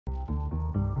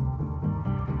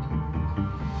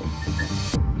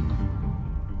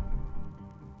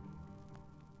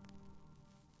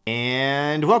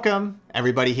And welcome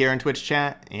everybody here in Twitch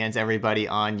chat and everybody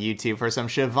on YouTube for some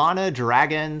Shyvana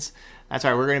Dragons. That's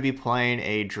right, we're going to be playing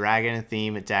a dragon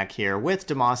themed deck here with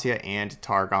Demacia and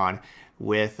Targon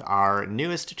with our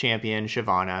newest champion,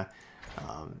 Shyvana.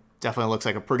 Definitely looks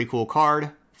like a pretty cool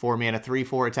card. 4 mana,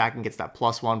 3/4 attacking, gets that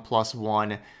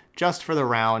 +1/+1 just for the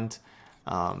round.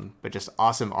 But just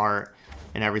awesome art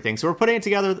and everything. So we're putting it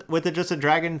together with just a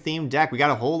dragon themed deck. We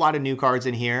got a whole lot of new cards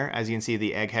in here. As you can see,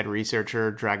 the Egghead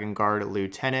Researcher, Dragon Guard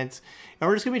Lieutenant. And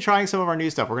we're just going to be trying some of our new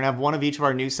stuff. We're going to have one of each of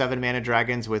our new 7 mana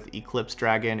dragons with Eclipse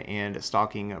Dragon and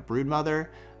Stalking Broodmother.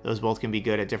 Those both can be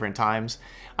good at different times.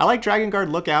 I like Dragon Guard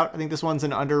Lookout. I think this one's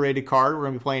an underrated card. We're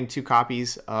going to be playing 2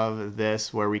 copies of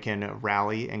this where we can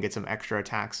rally and get some extra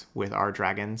attacks with our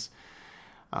dragons.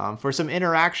 For some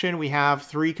interaction, we have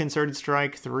 3 Concerted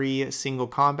Strike, 3 Single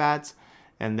Combats,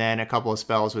 and then a couple of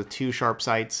spells with 2 Sharp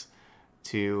Sights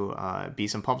to be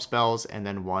some pump spells, and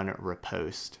then 1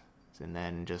 Riposte, and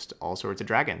then just all sorts of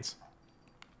dragons.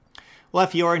 We'll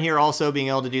have Fiora in here also, being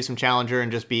able to do some Challenger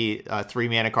and just be a 3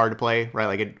 mana card to play, right?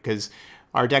 Like it, because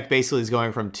our deck basically is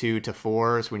going from 2 to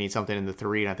 4, so we need something in the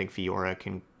 3, and I think Fiora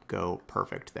can go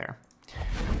perfect there.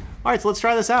 All right, so let's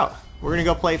try this out. We're gonna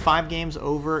go play 5 games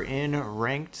over in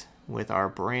Ranked with our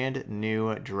brand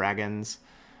new dragons.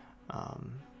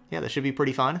 Yeah, this should be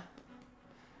pretty fun.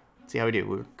 Let's see how we do.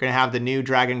 We're gonna have the new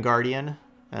Dragon Guardian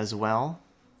as well.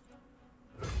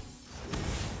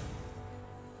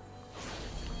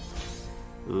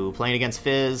 Ooh, playing against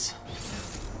Fizz.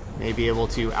 May be able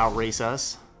to outrace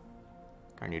us.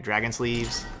 Our new Dragon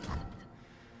Sleeves.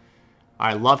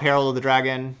 I love Herald of the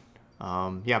Dragon.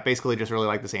 Yeah, basically just really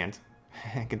like this hand.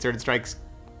 Concerted Strike's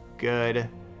good.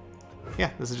 Yeah,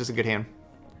 this is just a good hand.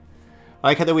 I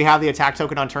like how that we have the attack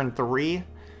token on turn 3.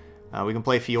 We can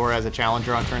play Fiora as a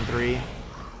challenger on turn 3.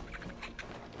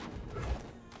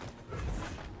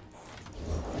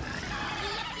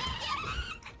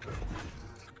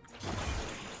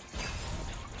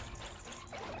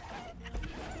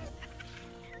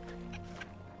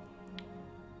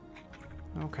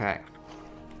 Okay.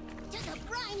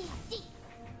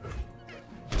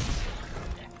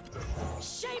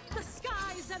 Shape the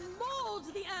skies and mold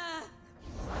the earth.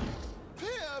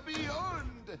 Peer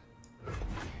beyond.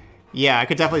 Yeah, I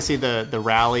could definitely see the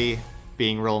rally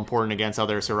being real important against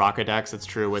other Soraka decks. It's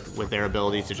true with their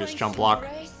ability to just jump block.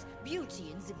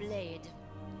 Beauty in the blade.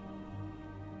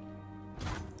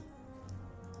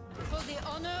 For the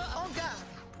honor of God.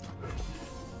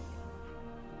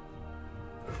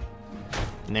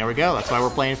 And there we go. That's why we're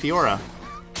playing Fiora.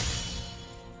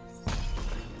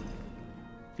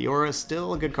 Fiora is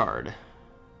still a good card.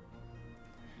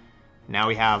 Now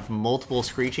we have multiple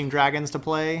Screeching Dragons to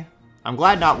play. I'm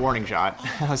glad not Warning Shot.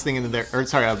 I was thinking that they're... Or,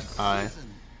 sorry,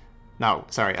 no,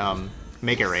 sorry,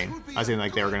 Make It Rain. I was thinking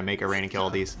like they were going to Make It Rain and kill all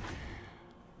these.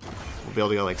 We'll be able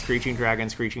to go like Screeching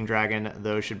Dragon.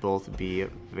 Those should both be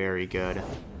very good.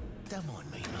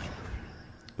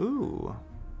 Ooh.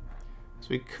 So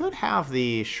we could have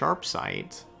the Sharp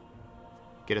Sight.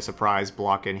 Get a surprise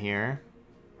block in here.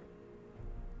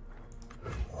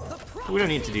 We don't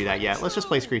need to do that yet. Let's just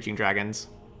play Screeching Dragons.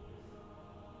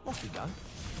 Off we go.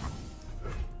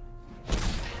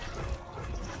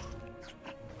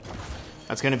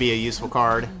 That's going to be a useful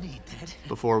card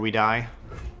before we die.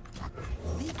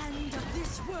 The end of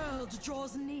this world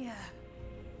draws near.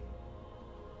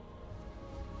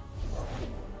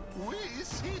 We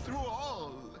see through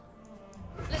all.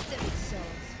 Let them exalt.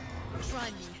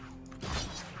 Try me.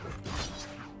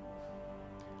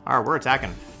 Alright, we're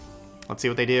attacking. Let's see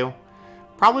what they do.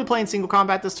 Probably playing single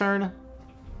combat this turn.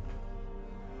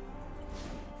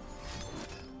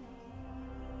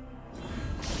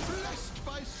 Blessed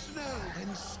by snow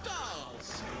and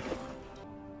stars.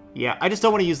 Yeah, I just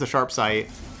don't want to use the Sharp Sight.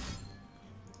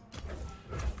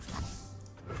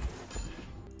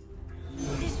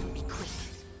 This will be quick.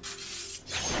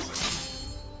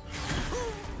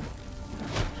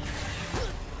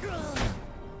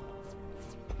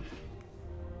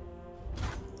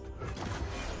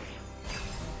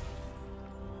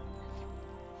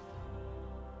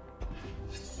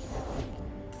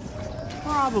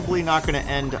 Probably not going to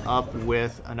end up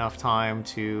with enough time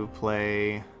to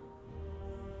play...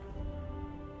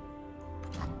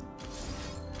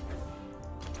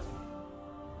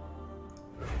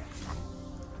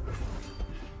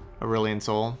 Aurelion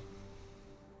Soul.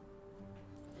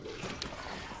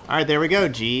 Alright, there we go,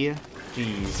 G.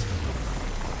 G's.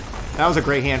 That was a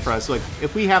great hand for us. Like,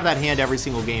 if we have that hand every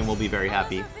single game, we'll be very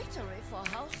happy.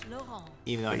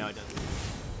 Even though I know it doesn't.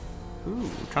 Ooh,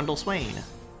 Trundle Swain.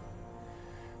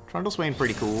 Trundle Swain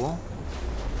pretty cool.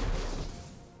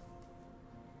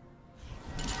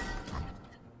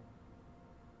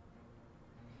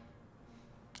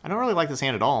 I don't really like this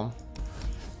hand at all.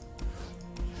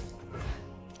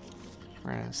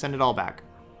 We're gonna send it all back.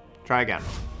 Try again.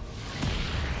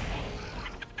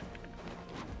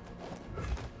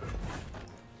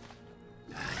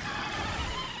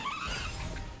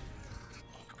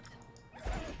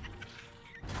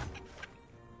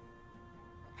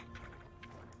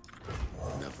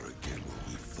 Never again will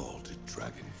we fall to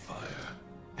dragon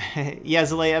fire. Yeah,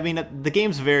 Zalay, I mean, the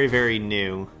game's very, very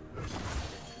new.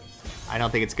 I don't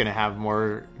think it's going to have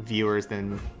more viewers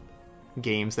than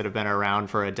games that have been around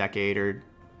for a decade or,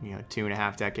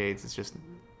 2.5 decades. It's just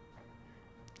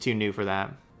too new for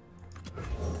that.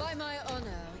 By my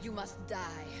honor, you must die.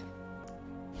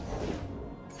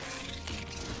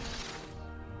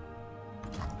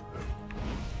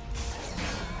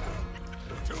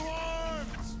 To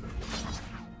arms!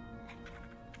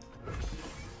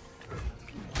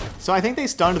 So I think they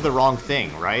stunned the wrong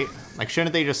thing, right? Like,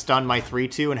 shouldn't they just stun my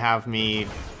 3-2 and have me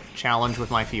challenge with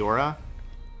my Fiora?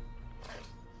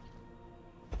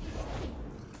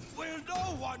 Will no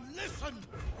one listen?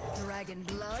 Dragon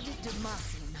blood,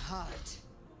 Demacian heart.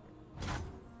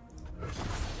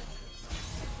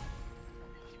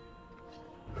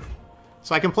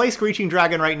 So I can play Screeching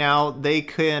Dragon right now. They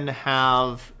can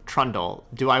have Trundle.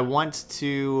 Do I want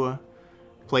to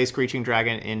play Screeching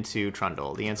Dragon into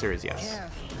Trundle? The answer is yes.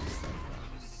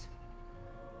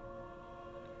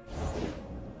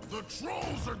 The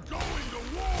trolls are going to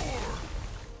war!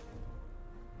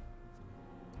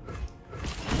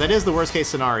 That is the worst case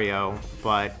scenario,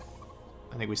 but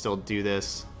I think we still do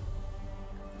this.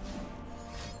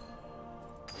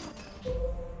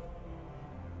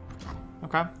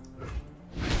 Okay.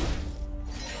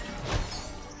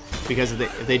 Because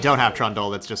if they don't have Trundle,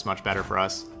 that's just much better for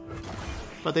us.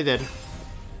 But they did.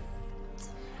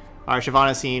 Alright,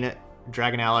 Shyvana's seen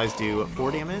Dragon Allies do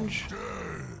 4 damage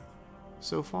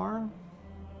so far.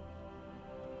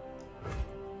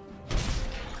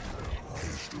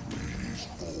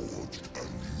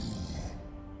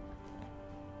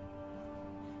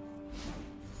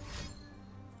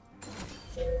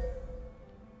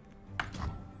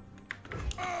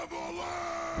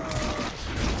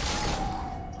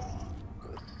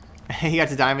 He got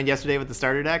to Diamond yesterday with the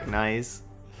starter deck? Nice.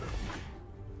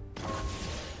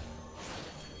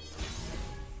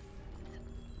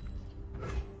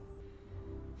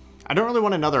 I don't really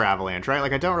want another Avalanche, right?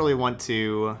 Like, I don't really want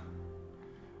to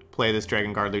play this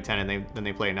Dragon Guard Lieutenant and then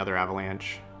they play another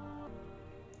Avalanche.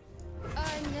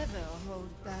 I never hold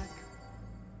back.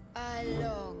 I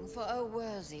long for a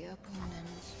worthy opponent.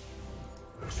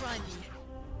 Try me.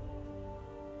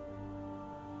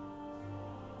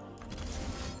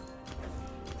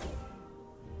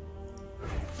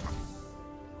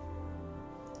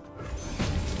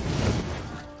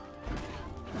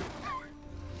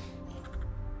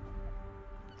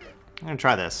 I'm gonna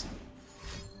try this.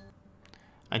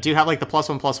 I do have like the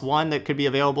 +1/+1 that could be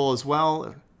available as well.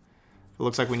 It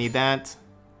looks like we need that.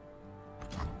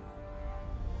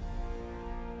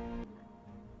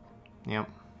 Yep.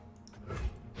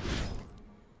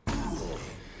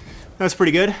 That's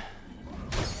pretty good.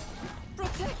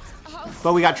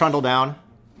 But we got Trundle down.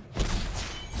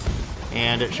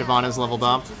 And Shyvana's leveled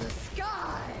up.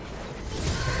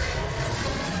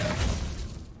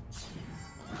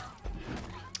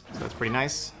 That's pretty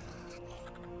nice.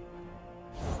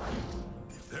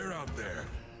 If they're out there,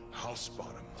 I'll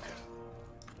spot them.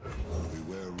 We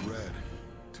wear red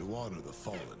to honor the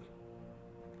fallen.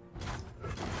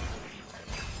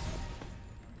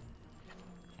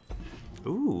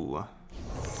 Ooh.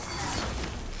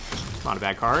 Not a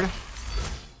bad card.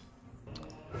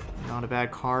 Not a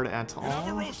bad card at all.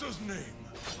 Avarosa's name.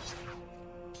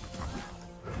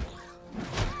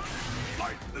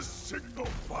 Light the signal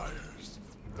fires.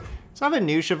 So I have a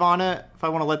new Shyvana if I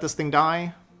want to let this thing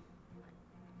die.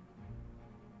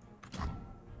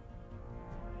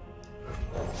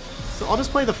 So I'll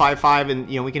just play the 5/5 and,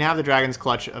 we can have the Dragon's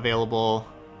Clutch available.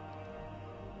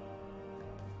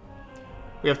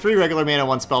 We have 3 regular mana,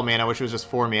 1 spell mana, which was just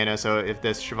 4 mana, so if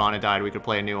this Shyvana died, we could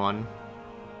play a new one.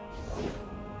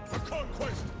 For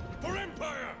conquest, for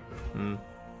empire.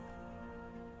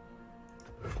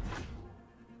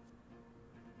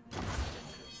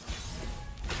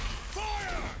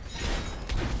 Fire!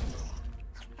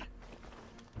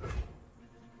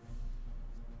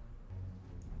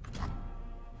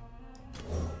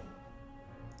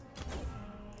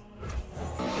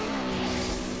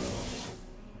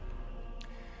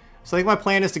 So I think my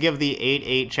plan is to give the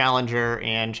 8/8 Challenger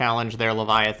and challenge their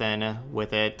Leviathan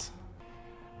with it.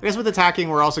 I guess with attacking,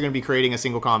 we're also going to be creating a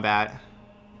single combat.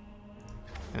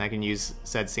 And I can use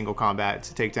said single combat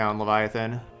to take down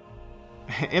Leviathan.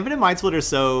 Infinite Mind Splitter is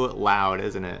so loud,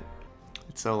 isn't it?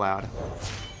 It's so loud.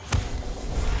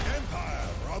 Empire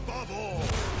above all.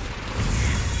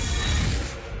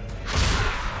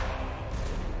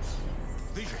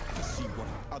 Vision to see what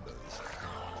others.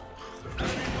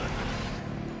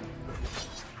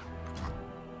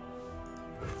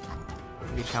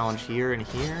 Maybe challenge here and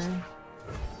here.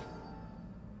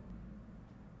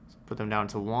 So put them down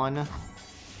to 1.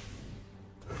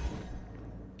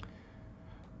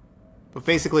 But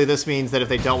basically this means that if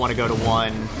they don't want to go to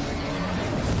 1,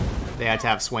 they had to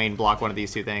have Swain block one of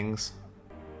these 2 things.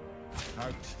 How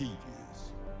tedious.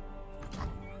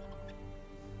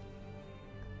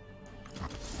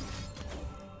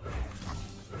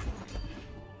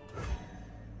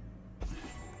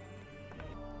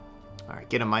 Alright,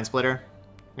 get him, Mind Splitter.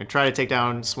 I'm going to try to take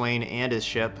down Swain and his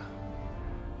ship.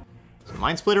 So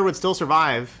Mind Splitter would still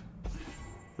survive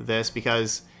this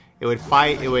because it would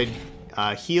fight, it would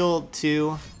heal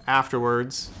 2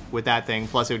 afterwards with that thing,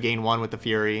 plus it would gain 1 with the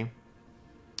Fury.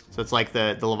 So it's like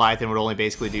the Leviathan would only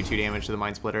basically do 2 damage to the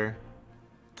Mind Splitter.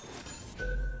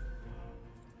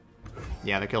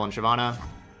 Yeah, they're killing Shyvana.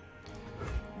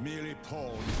 Merely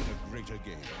pawns in a greater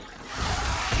game.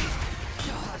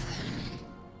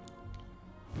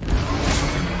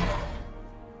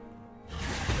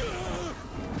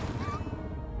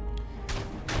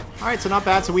 Alright, so not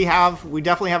bad. So we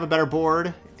definitely have a better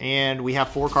board, and we have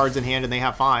 4 cards in hand and they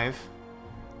have 5.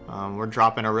 We're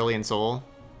dropping Aurelion Soul.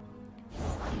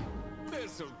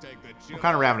 What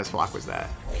kind of Ravenous Flock was that?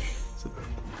 So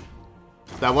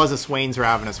that was a Swain's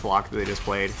Ravenous Flock that they just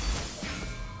played.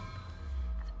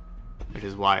 Which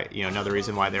is why, you know, another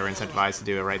reason why they were incentivized to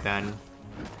do it right then.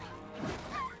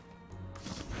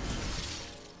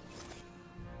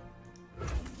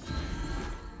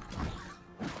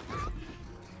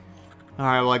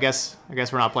 Alright, well I guess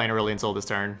we're not playing Aurelion Soul this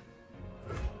turn.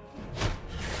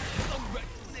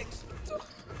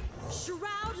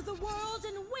 Shroud the world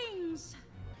in wings.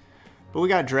 But we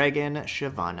got Dragon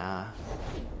Shyvana.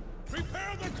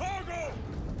 Prepare the cargo!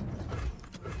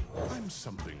 I'm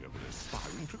something of an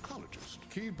aspiring trichologist.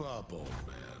 Keep up, old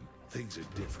man. Things are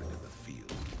different in the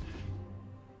field.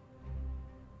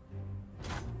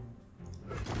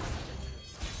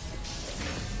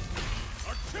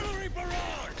 Artillery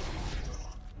barrage!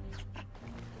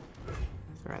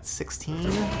 They're at 16.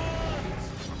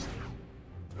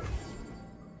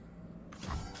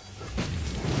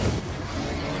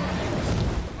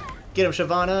 Get him,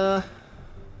 Shyvana.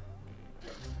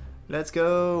 Let's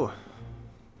go.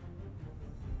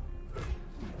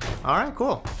 Alright,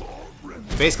 cool.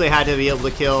 Basically had to be able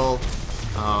to kill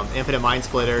Infinite Mind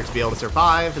Splitter to be able to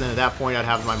survive, and then at that point I'd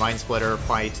have my Mind Splitter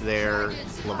fight their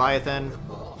Leviathan.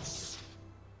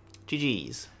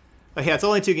 GG's. Oh yeah, it's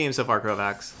only 2 games so far,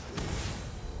 Kovacs.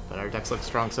 But our decks look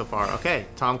strong so far. Okay,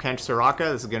 Tahm Kench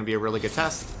Soraka. This is going to be a really good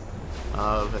test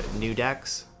of new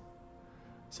decks.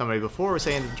 Somebody before was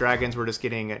saying the dragons were just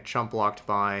getting chump blocked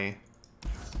by...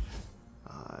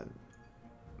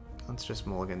 let's just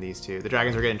mulligan these 2. The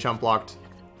dragons are getting chump blocked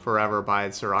forever by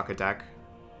the Soraka deck.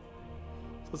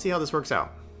 So let's see how this works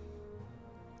out.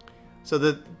 So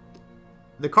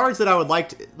the cards that I would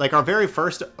like our very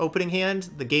first opening hand,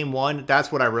 the game 1,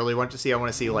 that's what I really want to see. I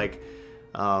want to see like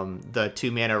the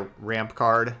 2-mana ramp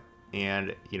card,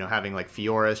 and you know, having like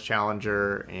Fiora's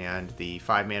Challenger and the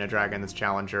 5-mana dragon that's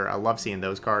Challenger. I love seeing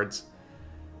those cards.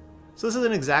 So this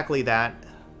isn't exactly that.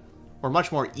 We're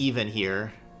much more even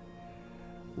here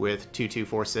with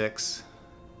 2-2-4-6.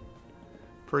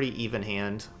 Pretty even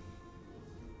hand.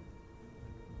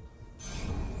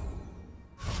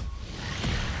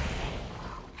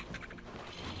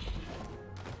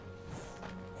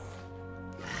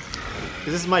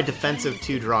 This is my defensive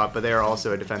 2-drop, but they are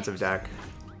also a defensive deck.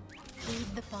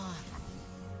 Lead the path.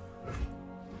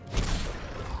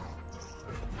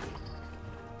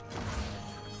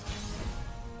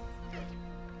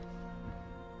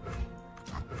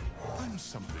 I'm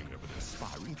something of an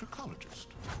aspiring trichologist.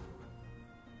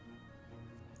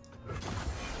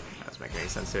 Doesn't make any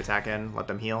sense to attack in. Let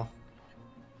them heal.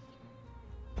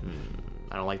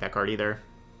 I don't like that card either.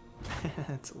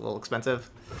 It's a little expensive.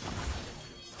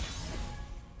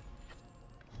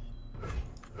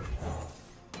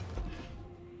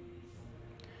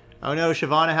 Oh no,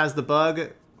 Shyvana has the bug,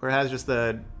 or has just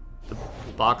the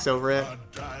box over it. Our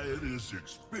diet is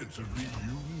expensively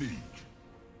unique.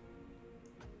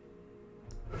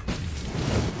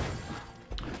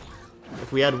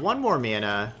 If we had 1 more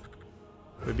mana,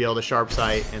 we'd be able to sharp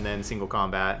sight and then single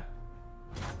combat.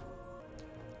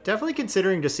 Definitely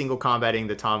considering just single combating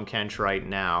the Tahm Kench right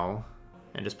now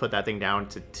and just put that thing down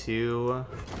to 2.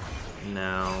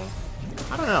 No,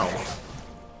 I don't know.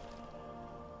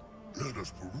 Let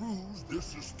us peruse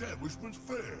this establishment's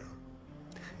fare.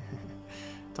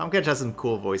 Tahm Kench has some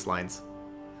cool voice lines.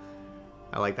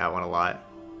 I like that one a lot.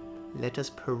 Let us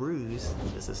peruse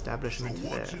this establishment So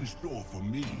what's fare. in store for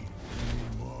me?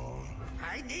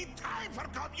 I need time for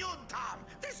commune, Tom.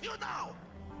 This you know.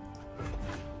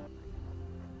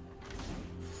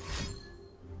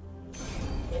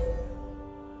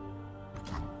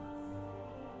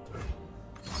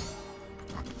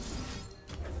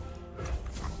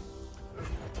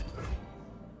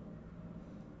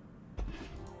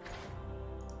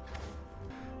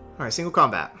 Alright, single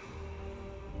combat.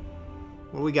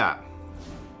 What do we got?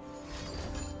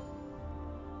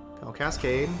 Pale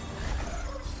Cascade.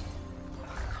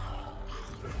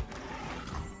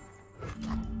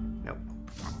 Nope.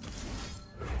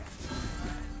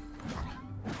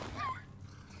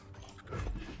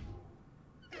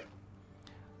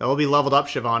 That will be leveled up,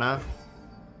 Shyvana.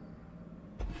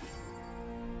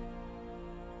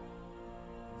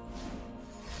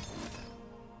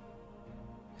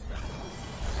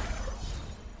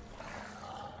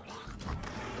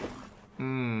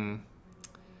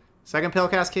 Second Pale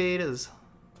Cascade is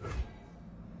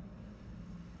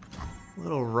a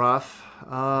little rough.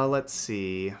 Let's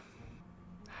see.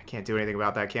 I can't do anything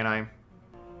about that, can I?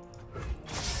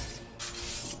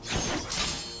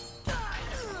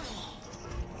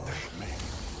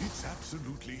 It's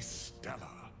absolutely stellar.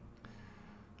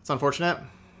 It's unfortunate.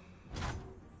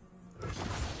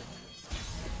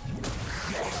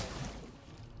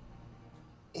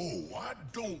 Oh, I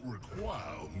don't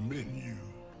require a menu.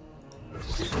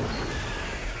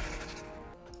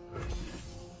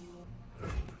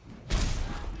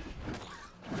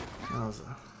 That was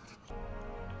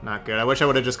not good. I wish I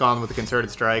would have just gone with the concerted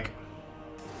strike.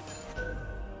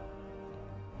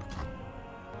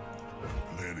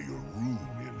 Plenty of room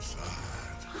inside.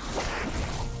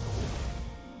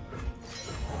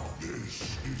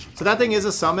 So that thing is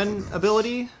a summon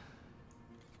ability.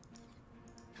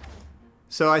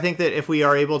 So I think that if we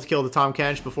are able to kill the Tahm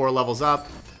Kench before it levels up,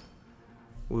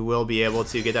 we will be able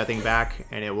to get that thing back,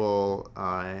 and it will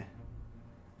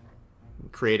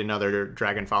create another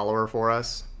dragon follower for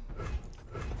us.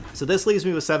 So this leaves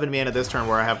me with 7 mana this turn,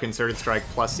 where I have Concerted Strike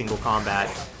plus single combat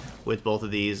with both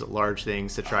of these large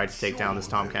things to try to take down this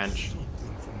Tahm Kench.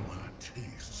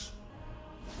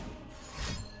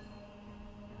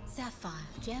 Sapphire,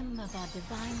 gem of our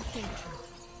divine patron.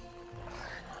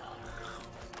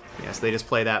 Yes, they just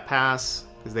play that pass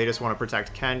because they just want to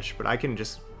protect Kench, but I can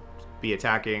just be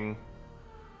attacking.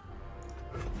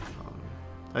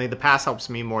 I think the pass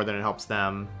helps me more than it helps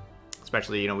them,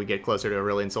 especially, you know, we get closer to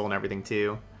Aurelion Soul and everything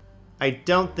too. I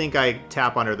don't think I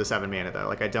tap under the 7 mana though.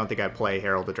 Like, I don't think I play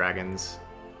Herald the Dragons.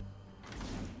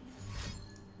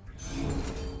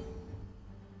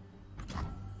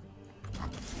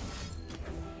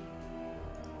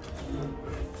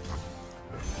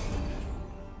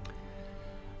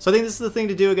 So I think this is the thing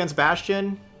to do against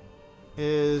Bastion,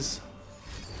 is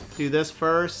do this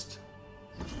first,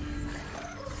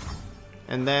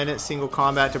 and then it's single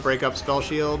combat to break up Spell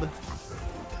Shield.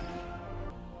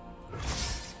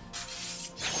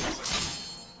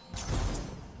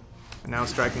 And now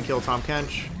strike and kill Tahm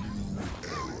Kench.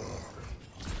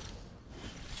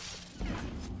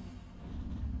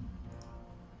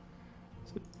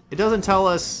 It doesn't tell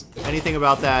us anything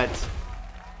about that.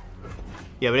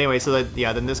 Yeah, but anyway, so that,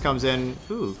 yeah, then this comes in.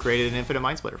 Ooh, created an Infinite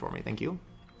Mind Splitter for me. Thank you.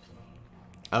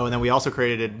 Oh, and then we also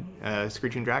created a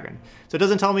Screeching Dragon. So it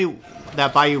doesn't tell me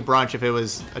that Bayou Brunch if it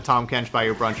was a Tahm Kench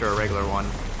Bayou Brunch or a regular one.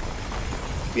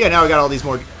 But yeah, now we got all these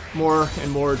more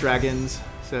and more dragons.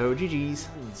 So GG's.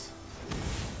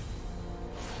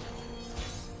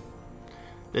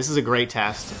 This is a great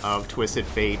test of Twisted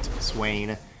Fate,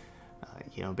 Swain.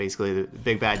 You know, basically the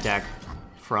big bad deck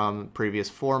from previous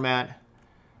format.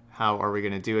 How are we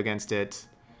going to do against it?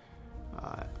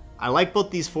 I like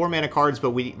both these 4 mana cards,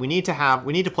 but we need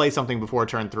to play something before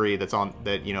turn 3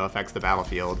 that you know, affects the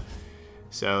battlefield.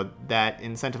 So that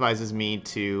incentivizes me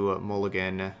to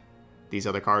mulligan these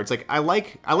other cards. Like I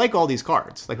like all these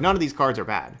cards. Like, none of these cards are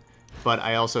bad, but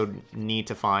I also need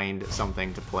to find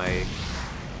something to play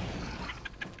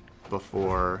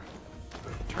before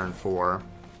turn 4.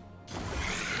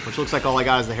 Which looks like all I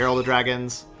got is the Herald of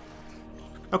Dragons.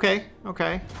 Okay,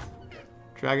 okay.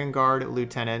 Dragon Guard,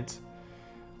 Lieutenant.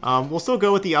 We'll still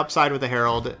go with the upside with the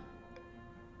Herald.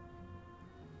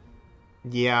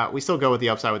 Yeah, we still go with the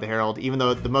upside with the Herald, even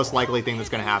though the most likely thing that's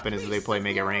going to happen is that they play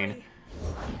Mega Rain.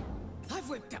 I've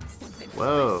whipped up something.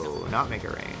 Whoa, not Mega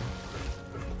Rain.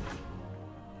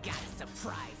 Got a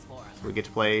surprise for him. We get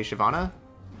to play Shyvana.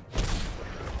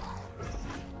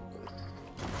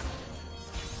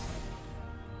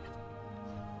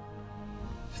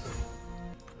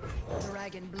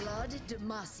 blood,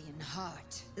 Demacian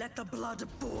heart. Let the blood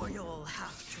boil,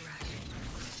 half-dragon.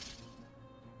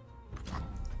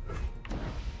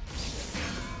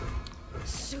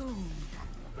 Soon.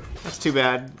 That's too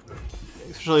bad.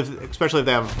 Especially if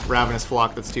they have Ravenous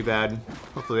Flock, that's too bad.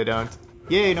 Hopefully they don't.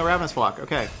 Yay, no Ravenous Flock.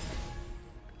 Okay.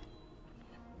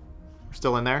 We're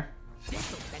still in there.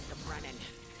 This'll send them running.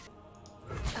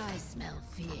 I smell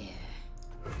fear.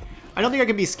 I don't think I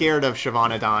can be scared of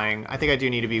Shyvana dying. I think I do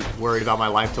need to be worried about my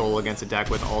life total against a deck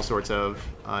with all sorts of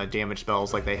damage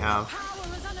spells like they have.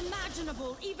 Power is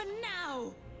unimaginable, even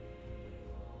now.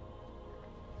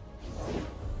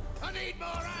 I need more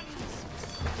hands.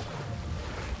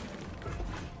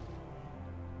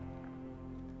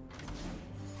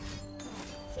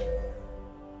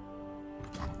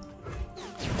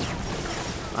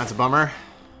 That's a bummer.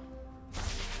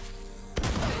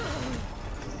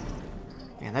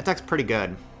 Man, that deck's pretty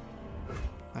good.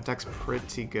 That deck's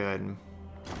pretty good.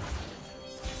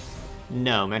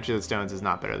 No, Mention of the Stones is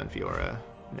not better than Fiora.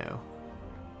 No.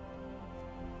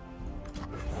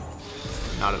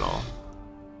 Not at all.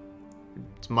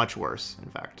 It's much worse, in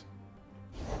fact.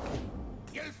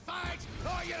 You'll fight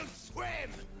or you'll swim.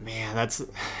 Man, that's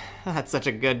such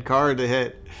a good card to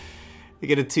hit. You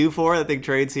get a 2/4, that thing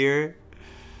trades here.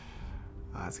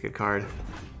 Oh, that's a good card.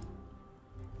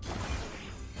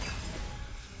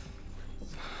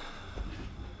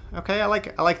 Okay, I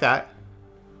like that.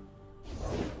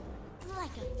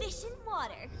 Like a fish in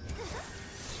water.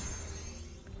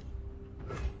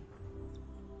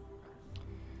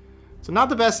 So not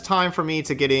the best time for me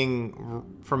to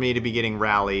be getting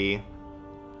Rally.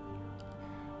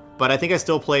 But I think I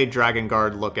still played Dragon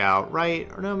Guard Lookout, right?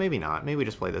 Or no, maybe not. Maybe we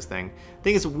just play this thing. The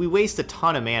thing is, we waste a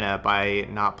ton of mana by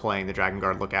not playing the Dragon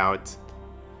Guard Lookout.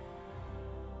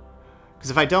 Because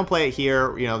if I don't play it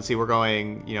here, you know, let's see, we're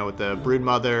going, you know, with the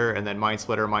Broodmother and then Mind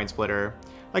Splitter, Mind Splitter.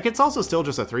 Like, it's also still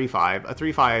just a 3/5. A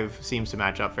 3/5 seems to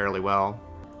match up fairly well.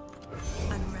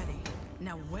 I'm ready.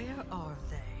 Now where are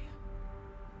they?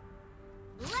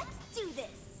 Let's do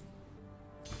this.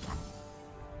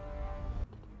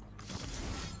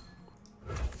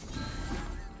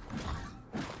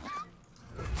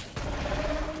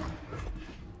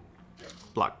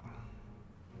 Block.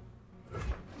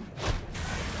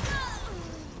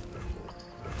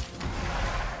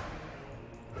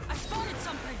 I spotted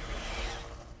something.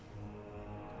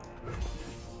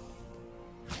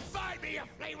 Find me, you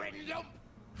flea-ridden lump.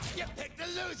 You picked the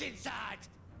losing side.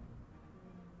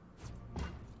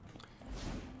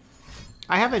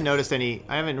 I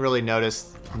haven't really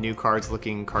noticed new cards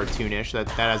looking cartoonish. That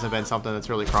hasn't been something that's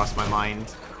really crossed my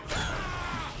mind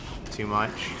too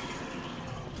much.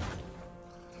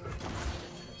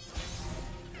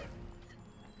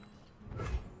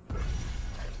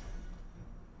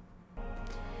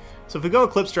 So if we go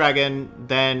Eclipse Dragon,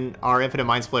 then our Infinite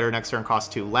Mind Splitter next turn costs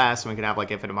 2 less, and we can have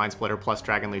like Infinite Mind Splitter plus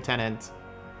Dragon Lieutenant.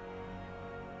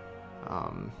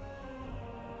 Or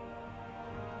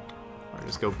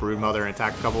just go Broodmother and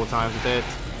attack a couple of times with it.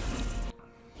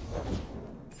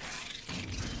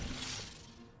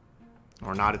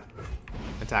 Or not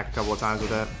attack a couple of times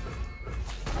with it.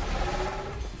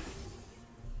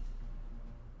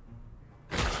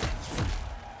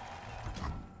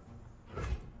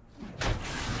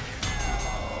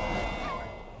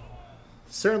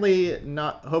 Certainly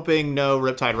not hoping no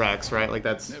Riptide Rex, right? Like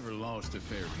that's... Never lost a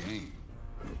fair game.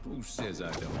 Who says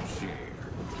I don't share?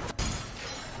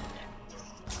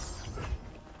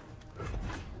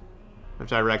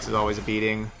 Riptide Rex is always a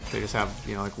beating. They just have,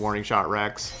 you know, like Warning Shot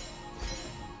Rex.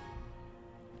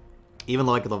 Even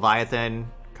like Leviathan,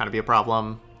 kind of be a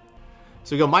problem.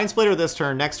 So we go Mind Splitter this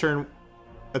turn. Next turn,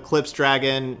 Eclipse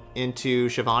Dragon into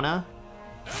Shyvana.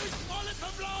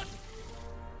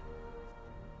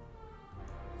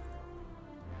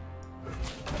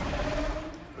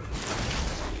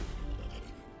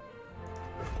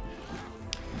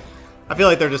 I feel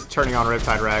like they're just turning on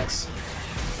Riptide Rex.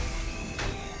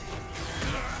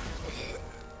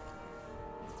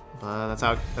 But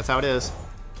that's how it is.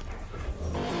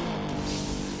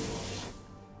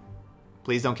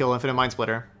 Please don't kill Infinite Mind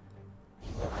Splitter.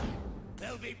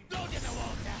 There'll be blood in the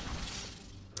water.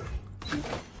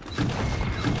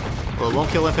 Well, it won't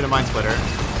kill Infinite Mind Splitter.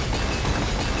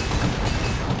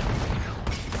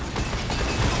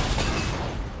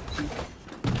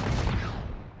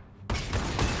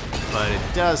 But it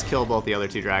does kill both the other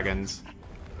two dragons.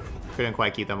 Couldn't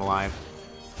quite keep them alive.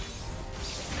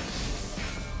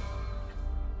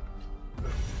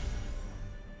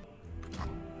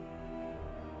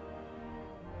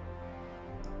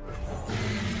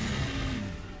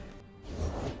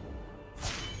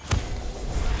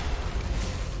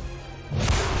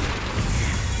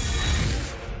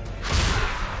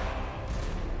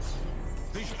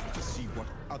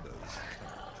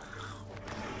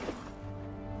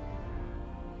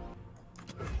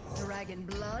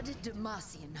 Dragon blood,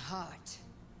 Demacian heart.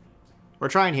 We're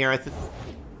trying here.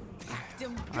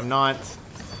 I'm not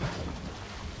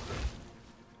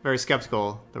very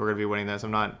skeptical that we're gonna be winning this.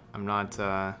 I'm not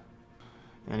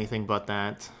anything but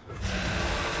that.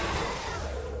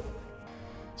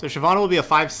 So Shyvana will be a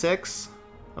 5/6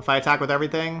 if I attack with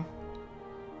everything.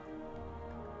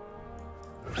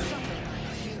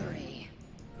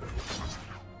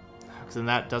 Because then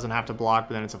that doesn't have to block,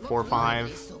 but then it's a 4/5.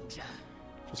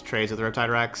 Just trades with Riptide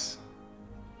Rex.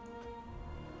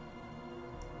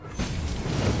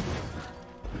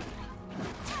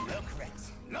 Look,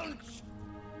 Rex. Lunch.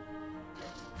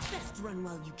 Best run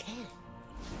while you can.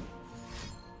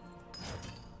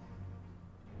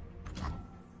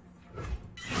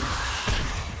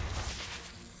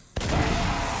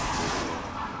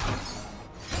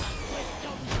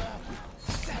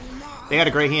 They had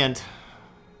a great hand.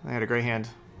 They had a great hand.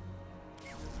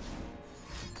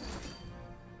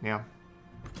 Yeah.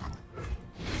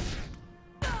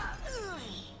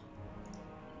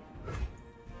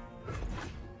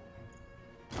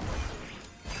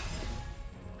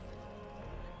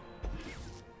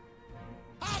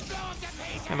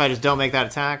 If I just don't make that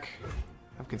attack,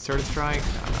 have concerted strike.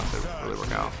 I don't know if it really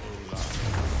work out.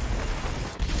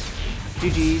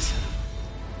 GG's.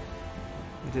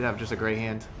 We did have just a great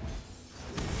hand.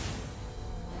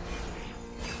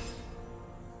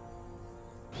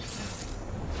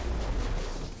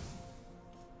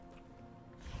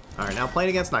 Alright, now playing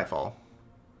against Nightfall.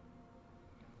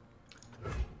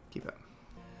 Keep it.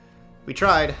 We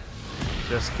tried.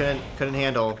 Just couldn't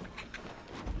handle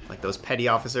like those petty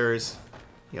officers.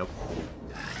 You know,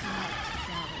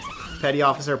 petty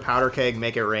officer, powder keg,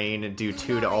 make it rain, and do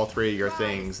 2 to all 3 of your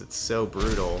things. It's so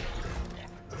brutal.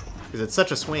 Because it's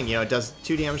such a swing, you know, it does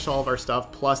 2 damage to all of our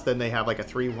stuff, plus then they have like a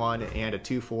 3/1 and a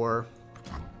 2/4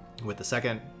 with the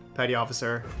second petty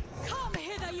officer. Come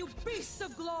hither, you beasts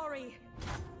of glory!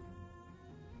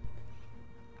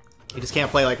 You just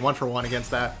can't play like 1-for-1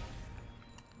 against that.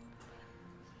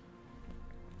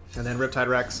 And then Riptide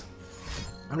Rex.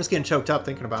 I'm just getting choked up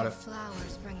thinking about it.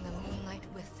 Flowers bring the moonlight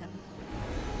with them.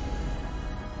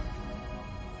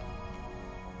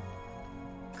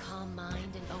 Calm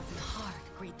mind and open heart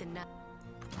greet the night.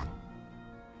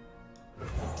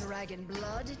 Dragon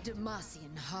blood,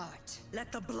 Demacian heart.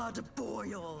 Let the blood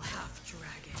boil,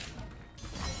 half-dragon.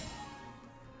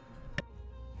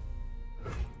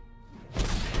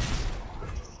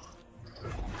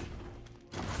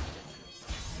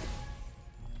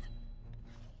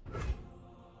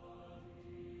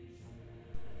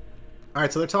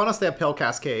 Alright, so they're telling us they have Pale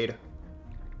Cascade.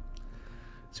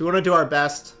 So we want to do our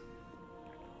best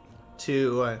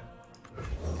to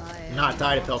not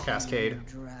die to Pale Cascade.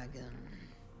 Dragon.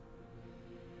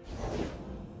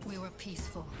 We were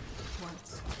peaceful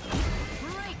once.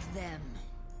 Break them.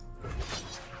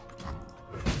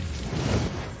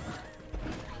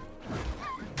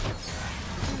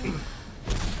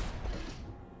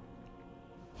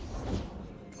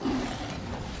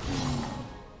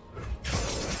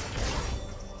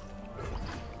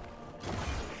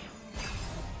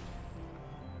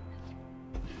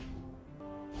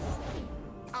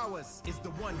 Ours is the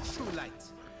one true light.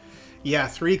 Yeah,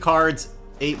 3 cards,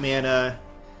 8 mana,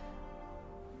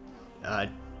 a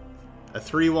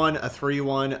 3/1, a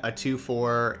 3/1, a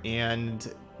 2/4,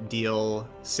 and deal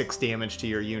 6 damage to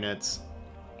your units.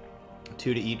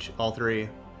 2 to each, all 3.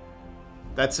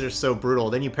 That's just so brutal.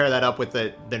 Then you pair that up with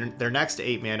their next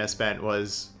 8 mana spent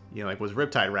was, you know, like was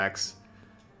Riptide Rex,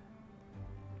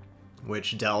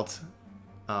 which dealt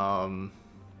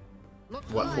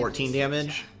what, 14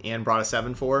 damage and brought a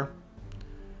 7/4.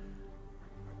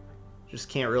 Just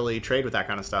can't really trade with that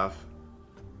kind of stuff.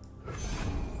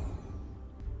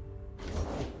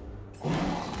 Age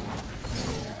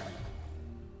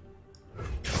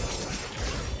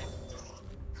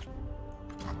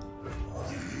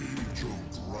of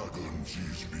dragons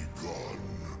is begun.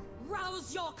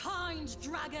 Rouse your kind,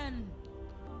 dragon!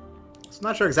 So I'm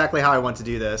not sure exactly how I want to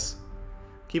do this.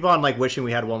 Keep on like wishing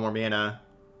we had 1 more mana.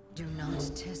 Do not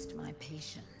test my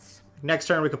patience. Next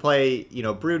turn we could play, you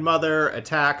know, Broodmother,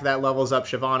 attack, that levels up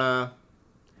Shyvana.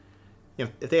 You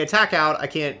know, if they attack out, I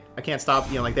can't stop,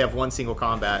 you know, like they have 1 single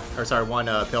combat, or sorry, 1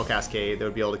 Pale Cascade, they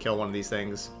would be able to kill one of these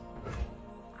things.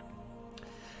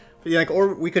 But yeah, like,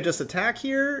 or we could just attack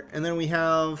here, and then we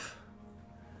have,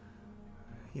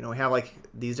 you know, we have like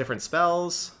these different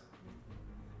spells.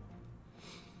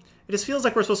 It just feels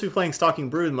like we're supposed to be playing Stalking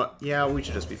Brood. Yeah, we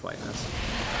should just be playing this.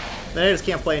 Then I just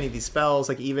can't play any of these spells.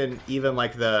 Like even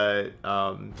like the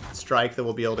strike that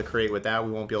we'll be able to create with that,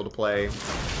 we won't be able to play.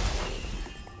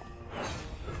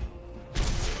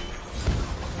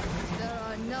 There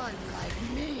are none like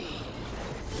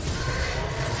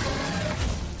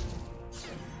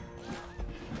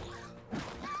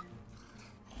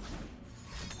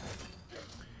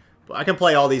I can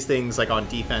play all these things like on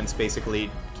defense, basically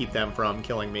keep them from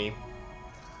killing me.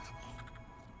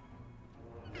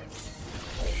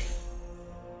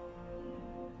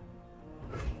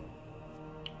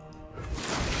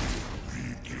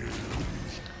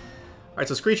 Alright,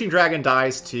 so Screeching Dragon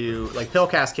dies to, like, Pill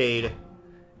Cascade,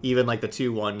 even, like, the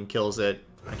 2-1 kills it.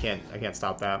 I can't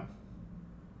stop that.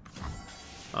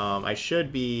 I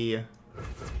should be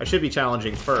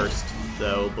challenging first,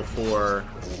 though, before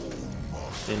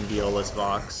Inviolus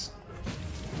Vox.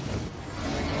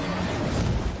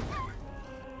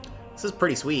 This is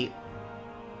pretty sweet.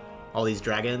 All these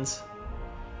dragons.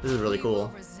 This is really cool. We will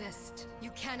resist.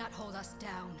 You cannot hold us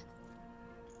down.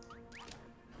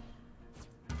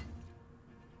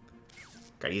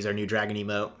 Gotta use our new dragon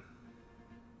emote.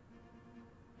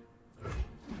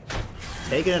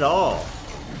 Taking it all.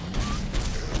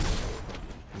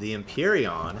 The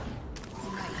Empyreon.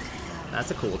 That's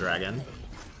a cool dragon.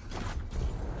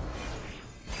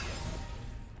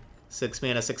 6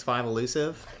 mana, 6/5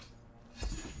 elusive.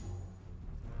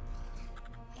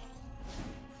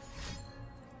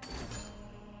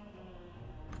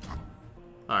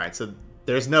 Alright, so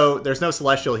there's no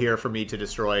Celestial here for me to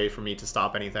destroy, for me to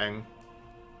stop anything.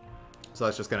 So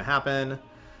that's just gonna happen.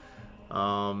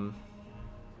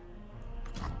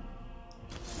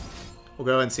 We'll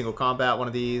go and single combat one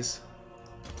of these.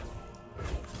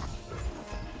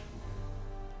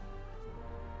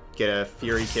 Get a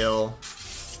Fury kill.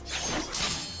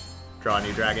 Draw a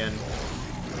new dragon.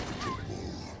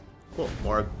 Cool.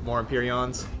 More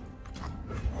Empyreons.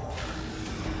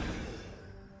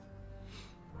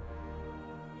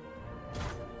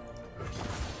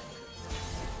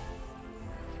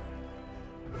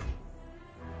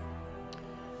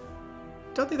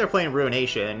 Don't think they're playing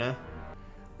Ruination.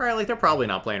 Alright, like, they're probably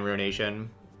not playing Ruination.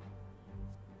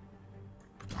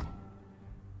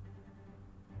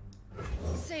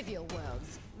 Save your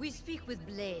worlds. We speak with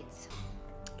blades.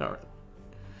 Alright.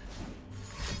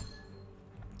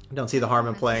 Don't see the harm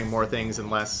in playing more things and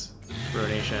less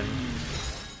Ruination.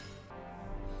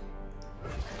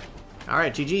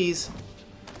 Alright, GG's.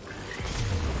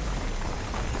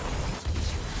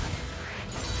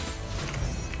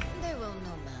 They will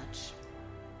no match.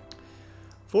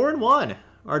 4-1.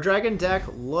 Our dragon deck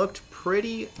looked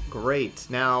pretty great.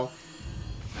 Now,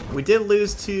 we did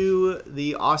lose to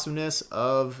the awesomeness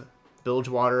of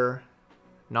Bilgewater,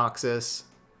 Noxus,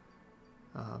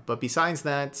 but besides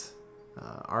that,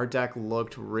 our deck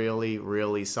looked really,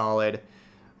 really solid.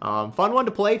 Fun one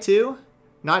to play too.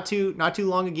 Not too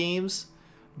long of games.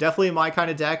 Definitely my kind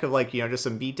of deck of, like, you know, just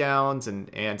some beatdowns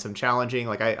and some challenging.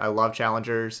 Like, I love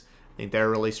challengers. I think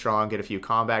they're really strong. Get a few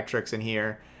combat tricks in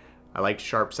here. I liked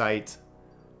Sharp Sight.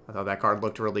 I thought that card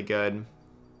looked really good.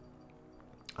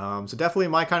 So definitely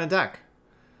my kind of deck.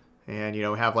 And, you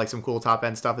know, we have, like, some cool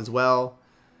top-end stuff as well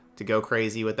to go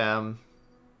crazy with them.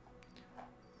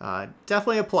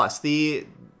 Definitely a plus. The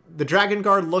Dragon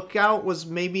Guard Lookout was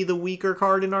maybe the weaker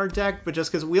card in our deck, but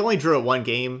just because we only drew it one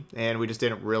game, and we just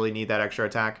didn't really need that extra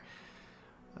attack.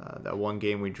 That one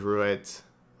game we drew it.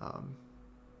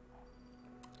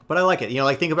 But I like it. You know,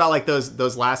 like, think about, like,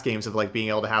 those last games of, like, being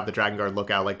able to have the Dragon Guard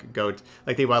Lookout, like, go...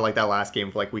 Like, think about, like, that last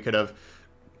game. Like, we could have...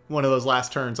 One of those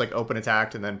last turns, like, open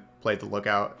attacked and then played the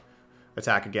Lookout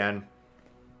attack again.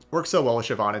 Works so well with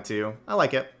Shyvana, too. I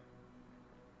like it.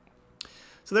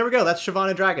 So there we go. That's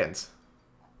Shyvana Dragons.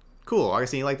 Cool.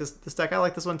 Augustine, you like this deck? I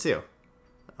like this one, too.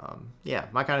 Yeah,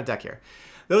 my kind of deck here.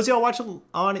 Those of y'all watching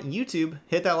on YouTube,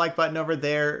 hit that like button over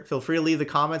there. Feel free to leave the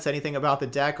comments, anything about the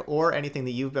deck or anything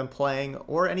that you've been playing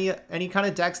or any kind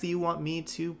of decks that you want me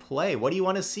to play. What do you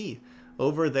want to see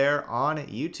over there on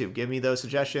YouTube? Give me those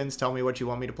suggestions. Tell me what you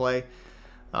want me to play.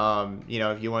 You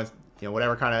know, if you want, you know,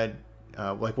 whatever kind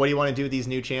of, like, what do you want to do with these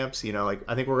new champs? You know, like,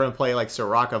 I think we're going to play, like,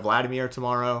 Soraka Vladimir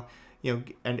tomorrow. You know,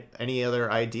 and any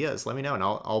other ideas, let me know and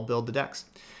I'll build the decks.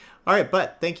 All right,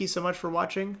 but thank you so much for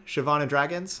watching Shyvana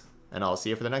Dragons, and I'll see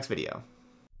you for the next video.